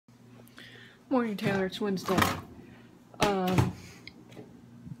Morning, Taylor. It's Wednesday. I'm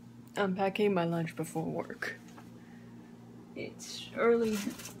packing my lunch before work. It's early,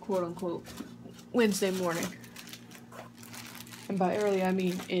 quote-unquote, Wednesday morning. And by early, I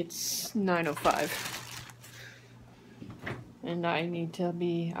mean it's 9:05. And I need to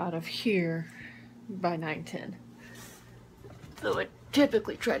be out of here by 9:10. Though I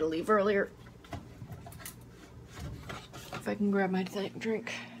typically try to leave earlier. If I can grab my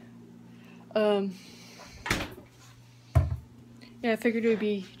drink. Yeah, I figured it would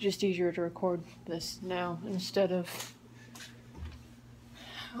be just easier to record this now instead of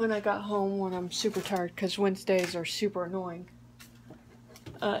when I got home when I'm super tired, because Wednesdays are super annoying.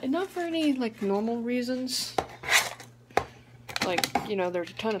 And not for any, like, normal reasons. Like, you know, there's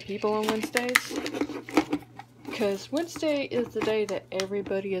a ton of people on Wednesdays. Because Wednesday is the day that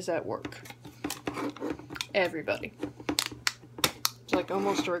everybody is at work. Everybody. It's like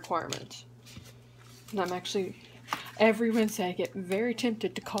almost a requirement. And I'm actually, every Wednesday I get very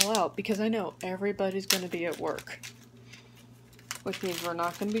tempted to call out because I know everybody's going to be at work. Which means we're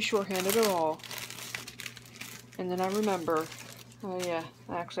not going to be shorthanded at all. And then I remember, oh yeah,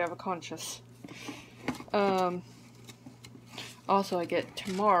 I actually have a conscience. Also, I get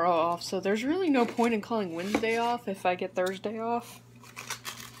tomorrow off, so there's really no point in calling Wednesday off if I get Thursday off.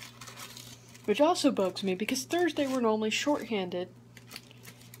 Which also bugs me, because Thursday we're normally shorthanded.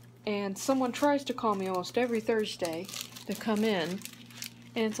 And someone tries to call me almost every Thursday to come in.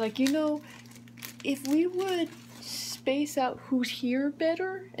 And it's like, you know, if we would space out who's here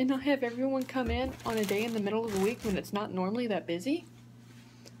better and not have everyone come in on a day in the middle of the week when it's not normally that busy,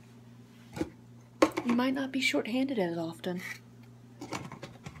 you might not be shorthanded as often.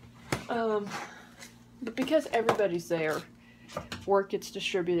 But because everybody's there, work gets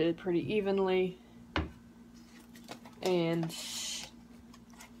distributed pretty evenly, and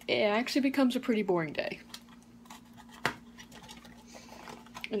it actually becomes a pretty boring day.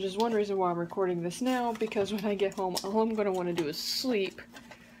 And just one reason why I'm recording this now, because when I get home, all I'm going to want to do is sleep,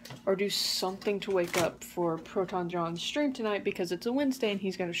 or do something to wake up for Proton John's stream tonight, because it's a Wednesday and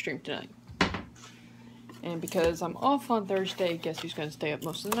he's going to stream tonight. And because I'm off on Thursday, guess who's going to stay up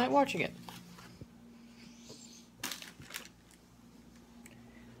most of the night watching it?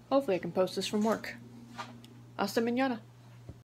 Hopefully I can post this from work. Hasta mañana.